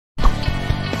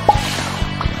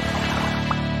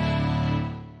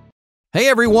Hey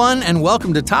everyone, and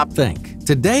welcome to Top Think.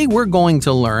 Today we're going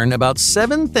to learn about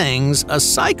 7 things a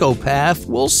psychopath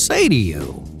will say to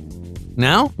you.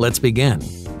 Now, let's begin.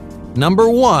 Number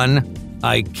 1.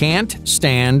 I can't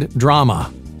stand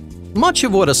drama. Much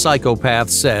of what a psychopath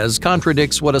says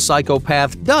contradicts what a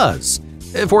psychopath does.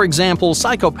 For example,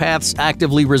 psychopaths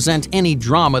actively resent any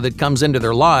drama that comes into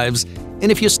their lives,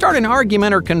 and if you start an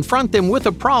argument or confront them with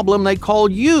a problem, they call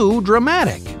you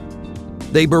dramatic.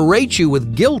 They berate you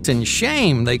with guilt and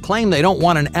shame. They claim they don't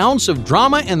want an ounce of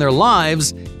drama in their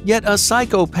lives, yet a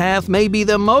psychopath may be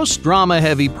the most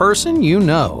drama-heavy person you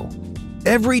know.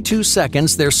 Every 2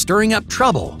 seconds, they're stirring up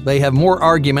trouble. They have more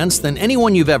arguments than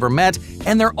anyone you've ever met,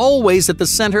 and they're always at the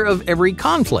center of every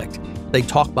conflict. They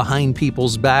talk behind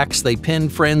people's backs, they pin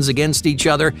friends against each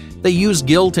other, they use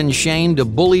guilt and shame to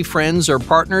bully friends or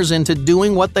partners into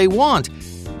doing what they want.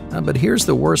 But here's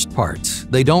the worst part.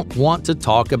 They don't want to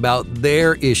talk about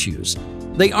their issues.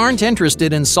 They aren't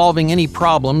interested in solving any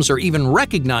problems or even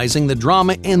recognizing the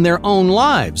drama in their own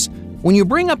lives. When you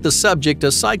bring up the subject,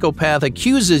 a psychopath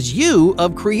accuses you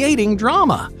of creating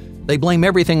drama. They blame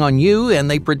everything on you and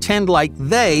they pretend like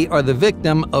they are the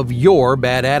victim of your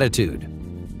bad attitude.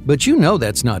 But you know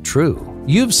that's not true.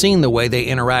 You've seen the way they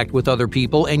interact with other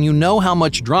people and you know how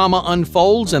much drama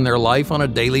unfolds in their life on a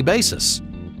daily basis.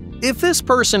 If this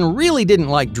person really didn't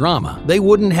like drama, they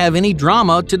wouldn't have any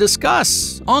drama to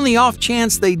discuss. On the off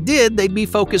chance they did, they'd be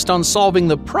focused on solving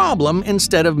the problem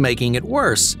instead of making it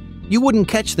worse. You wouldn't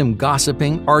catch them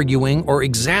gossiping, arguing, or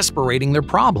exasperating their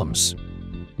problems.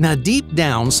 Now, deep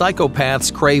down,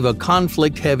 psychopaths crave a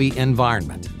conflict-heavy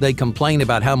environment. They complain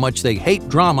about how much they hate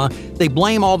drama, they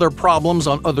blame all their problems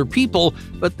on other people,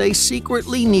 but they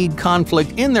secretly need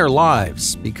conflict in their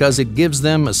lives because it gives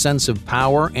them a sense of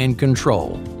power and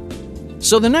control.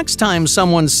 So the next time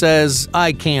someone says,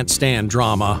 "I can't stand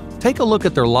drama," take a look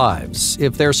at their lives.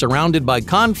 If they're surrounded by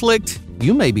conflict,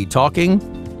 you may be talking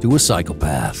to a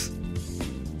psychopath.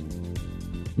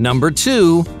 Number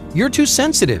 2. You're too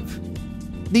sensitive.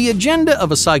 The agenda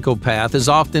of a psychopath is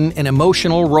often an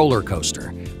emotional roller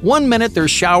coaster. One minute they're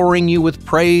showering you with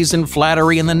praise and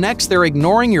flattery, and the next they're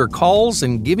ignoring your calls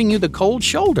and giving you the cold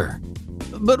shoulder.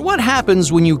 But what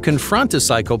happens when you confront a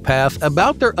psychopath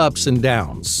about their ups and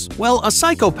downs? Well, a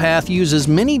psychopath uses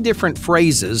many different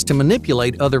phrases to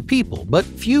manipulate other people, but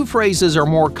few phrases are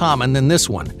more common than this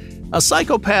one. A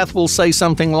psychopath will say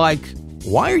something like,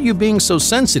 "Why are you being so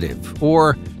sensitive?"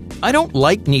 or "I don't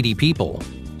like needy people."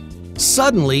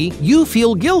 Suddenly, you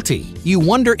feel guilty. You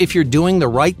wonder if you're doing the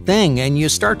right thing and you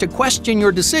start to question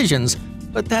your decisions,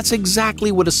 but that's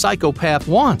exactly what a psychopath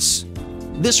wants.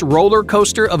 This roller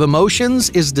coaster of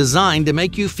emotions is designed to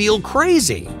make you feel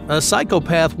crazy. A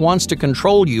psychopath wants to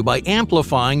control you by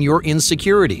amplifying your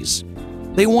insecurities.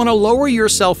 They want to lower your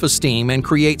self-esteem and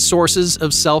create sources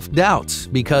of self-doubt,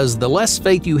 because the less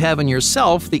faith you have in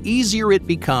yourself, the easier it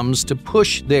becomes to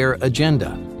push their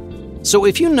agenda. So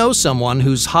if you know someone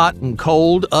who's hot and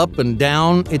cold, up and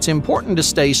down, it's important to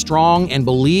stay strong and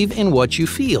believe in what you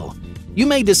feel. You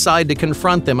may decide to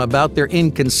confront them about their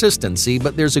inconsistency,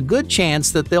 but there's a good chance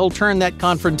that they'll turn that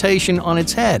confrontation on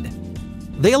its head.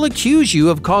 They'll accuse you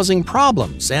of causing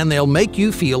problems, and they'll make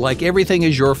you feel like everything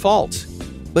is your fault.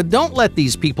 But don't let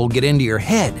these people get into your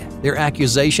head. Their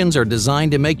accusations are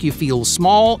designed to make you feel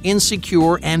small,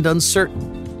 insecure, and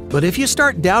uncertain. But if you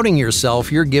start doubting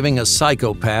yourself, you're giving a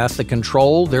psychopath the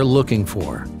control they're looking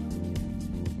for.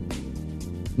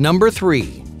 Number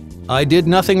 3. I did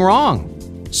nothing wrong.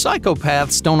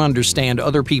 Psychopaths don't understand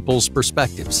other people's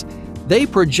perspectives. They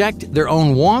project their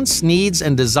own wants, needs,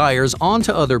 and desires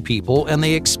onto other people, and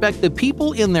they expect the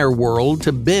people in their world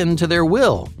to bend to their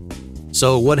will.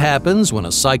 So what happens when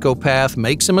a psychopath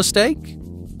makes a mistake?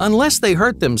 Unless they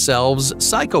hurt themselves,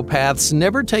 psychopaths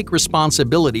never take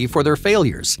responsibility for their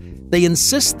failures. They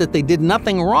insist that they did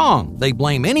nothing wrong, they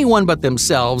blame anyone but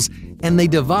themselves, and they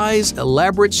devise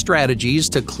elaborate strategies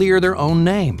to clear their own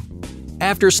name.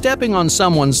 After stepping on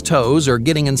someone's toes or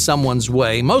getting in someone's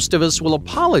way, most of us will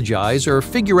apologize or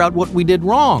figure out what we did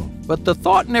wrong. But the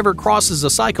thought never crosses a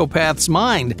psychopath's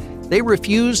mind. They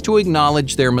refuse to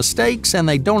acknowledge their mistakes and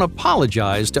they don't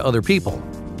apologize to other people.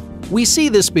 We see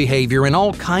this behavior in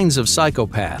all kinds of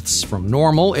psychopaths, from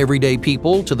normal, everyday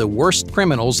people to the worst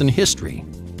criminals in history.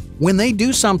 When they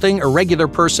do something a regular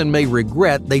person may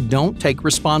regret, they don't take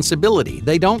responsibility.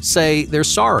 They don't say they're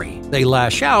sorry. They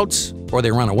lash out or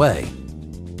they run away.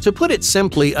 To put it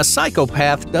simply, a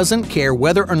psychopath doesn't care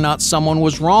whether or not someone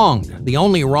was wronged. The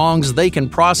only wrongs they can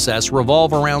process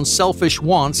revolve around selfish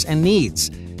wants and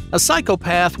needs. A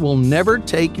psychopath will never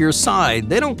take your side.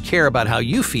 They don't care about how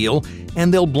you feel,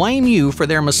 and they'll blame you for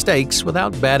their mistakes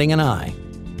without batting an eye.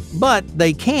 But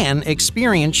they can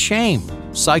experience shame.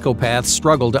 Psychopaths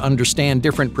struggle to understand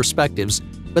different perspectives,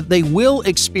 but they will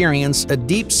experience a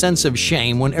deep sense of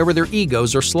shame whenever their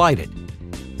egos are slighted.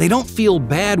 They don't feel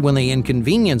bad when they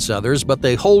inconvenience others, but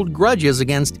they hold grudges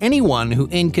against anyone who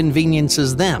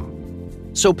inconveniences them.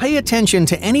 So pay attention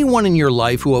to anyone in your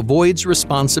life who avoids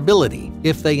responsibility.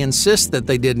 If they insist that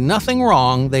they did nothing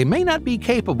wrong, they may not be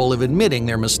capable of admitting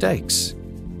their mistakes.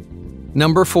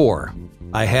 Number 4.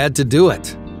 I had to do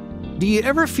it. Do you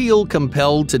ever feel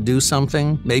compelled to do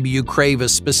something? Maybe you crave a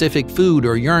specific food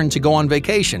or yearn to go on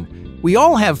vacation. We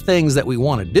all have things that we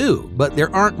want to do, but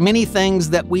there aren't many things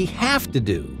that we have to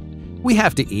do. We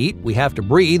have to eat, we have to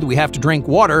breathe, we have to drink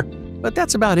water, but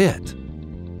that's about it.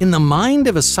 In the mind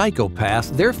of a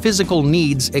psychopath, their physical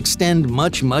needs extend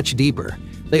much, much deeper.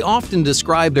 They often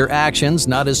describe their actions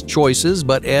not as choices,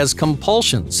 but as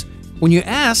compulsions. When you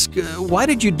ask, why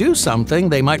did you do something,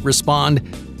 they might respond,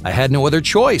 I had no other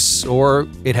choice, or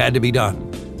it had to be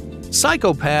done.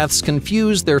 Psychopaths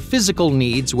confuse their physical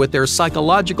needs with their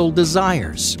psychological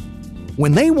desires.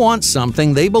 When they want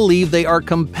something, they believe they are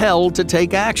compelled to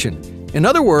take action. In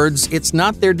other words, it's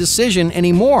not their decision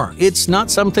anymore. It's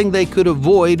not something they could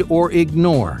avoid or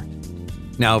ignore.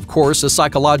 Now, of course, a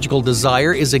psychological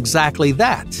desire is exactly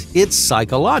that. It's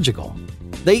psychological.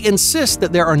 They insist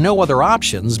that there are no other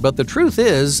options, but the truth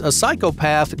is, a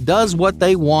psychopath does what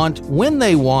they want when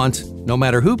they want, no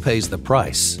matter who pays the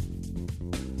price.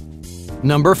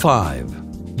 Number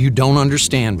 5. You don't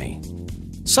understand me.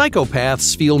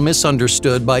 Psychopaths feel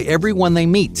misunderstood by everyone they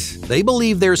meet. They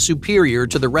believe they're superior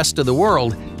to the rest of the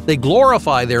world. They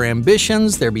glorify their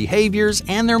ambitions, their behaviors,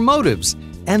 and their motives,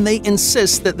 and they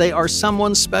insist that they are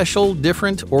someone special,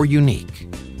 different, or unique.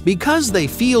 Because they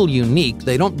feel unique,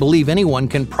 they don't believe anyone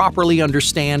can properly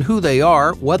understand who they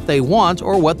are, what they want,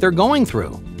 or what they're going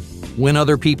through. When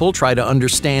other people try to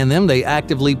understand them, they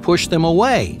actively push them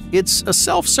away. It's a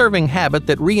self-serving habit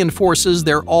that reinforces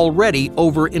their already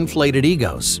overinflated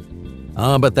egos.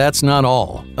 But that's not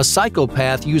all. A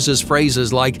psychopath uses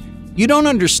phrases like, you don't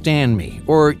understand me,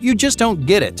 or you just don't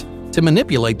get it, to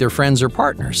manipulate their friends or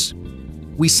partners.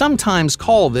 We sometimes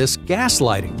call this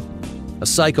gaslighting. A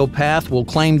psychopath will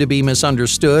claim to be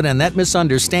misunderstood, and that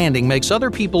misunderstanding makes other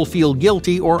people feel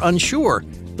guilty or unsure.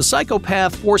 The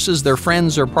psychopath forces their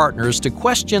friends or partners to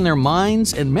question their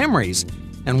minds and memories,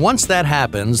 and once that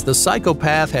happens, the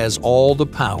psychopath has all the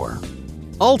power.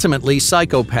 Ultimately,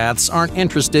 psychopaths aren't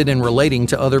interested in relating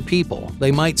to other people.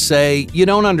 They might say, you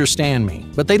don't understand me,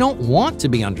 but they don't want to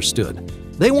be understood.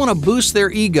 They want to boost their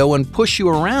ego and push you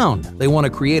around. They want to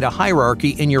create a hierarchy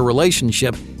in your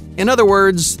relationship. In other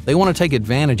words, they want to take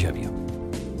advantage of you.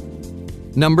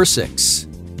 Number 6.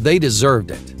 They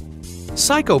deserved it.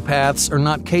 Psychopaths are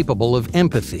not capable of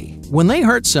empathy. When they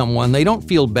hurt someone, they don't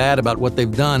feel bad about what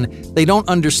they've done, they don't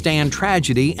understand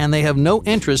tragedy, and they have no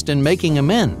interest in making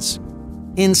amends.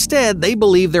 Instead, they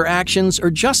believe their actions are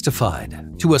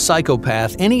justified. To a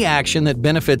psychopath, any action that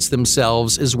benefits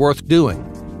themselves is worth doing.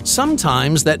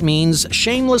 Sometimes that means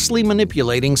shamelessly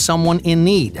manipulating someone in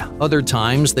need. Other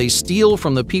times, they steal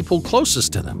from the people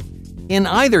closest to them. In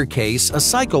either case, a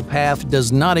psychopath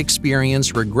does not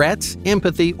experience regret,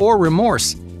 empathy, or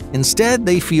remorse. Instead,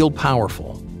 they feel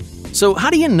powerful. So how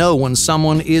do you know when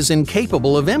someone is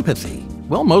incapable of empathy?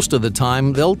 Well, most of the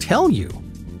time, they'll tell you.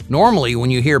 Normally, when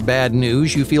you hear bad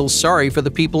news, you feel sorry for the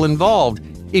people involved.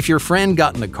 If your friend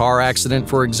got in a car accident,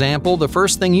 for example, the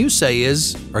first thing you say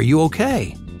is, "Are you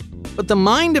okay?" But the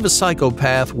mind of a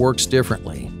psychopath works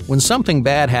differently. When something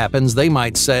bad happens, they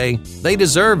might say, they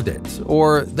deserved it,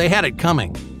 or they had it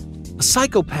coming. A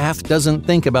psychopath doesn't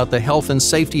think about the health and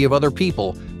safety of other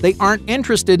people. They aren't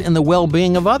interested in the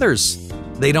well-being of others.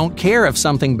 They don't care if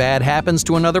something bad happens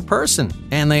to another person,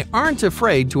 and they aren't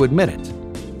afraid to admit it.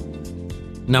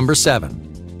 Number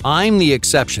 7. I'm the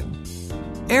exception.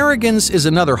 Arrogance is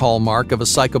another hallmark of a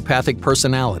psychopathic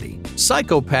personality.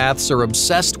 Psychopaths are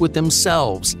obsessed with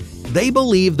themselves. They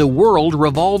believe the world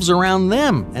revolves around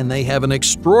them, and they have an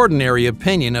extraordinary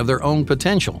opinion of their own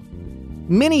potential.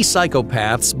 Many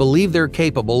psychopaths believe they're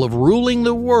capable of ruling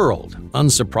the world.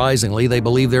 Unsurprisingly, they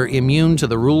believe they're immune to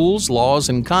the rules, laws,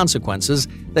 and consequences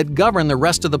that govern the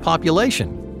rest of the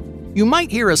population. You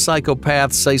might hear a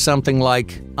psychopath say something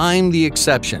like, I'm the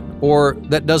exception, or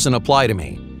that doesn't apply to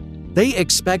me. They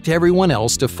expect everyone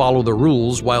else to follow the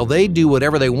rules while they do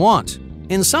whatever they want.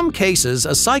 In some cases,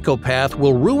 a psychopath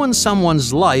will ruin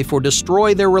someone's life or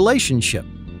destroy their relationship.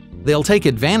 They'll take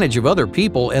advantage of other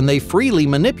people and they freely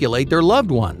manipulate their loved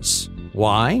ones.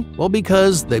 Why? Well,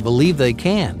 because they believe they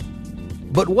can.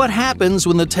 But what happens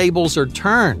when the tables are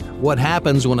turned? What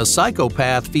happens when a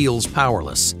psychopath feels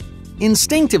powerless?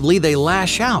 Instinctively, they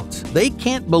lash out. They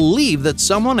can't believe that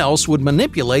someone else would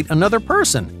manipulate another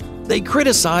person. They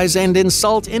criticize and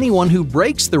insult anyone who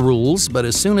breaks the rules, but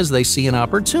as soon as they see an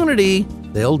opportunity,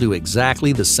 they'll do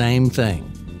exactly the same thing.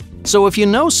 So if you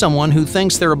know someone who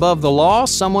thinks they're above the law,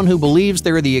 someone who believes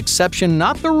they're the exception,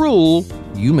 not the rule,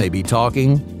 you may be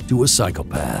talking to a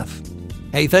psychopath.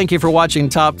 Hey, thank you for watching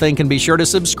Top Think, and be sure to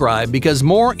subscribe because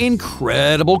more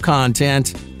incredible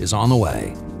content is on the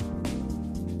way.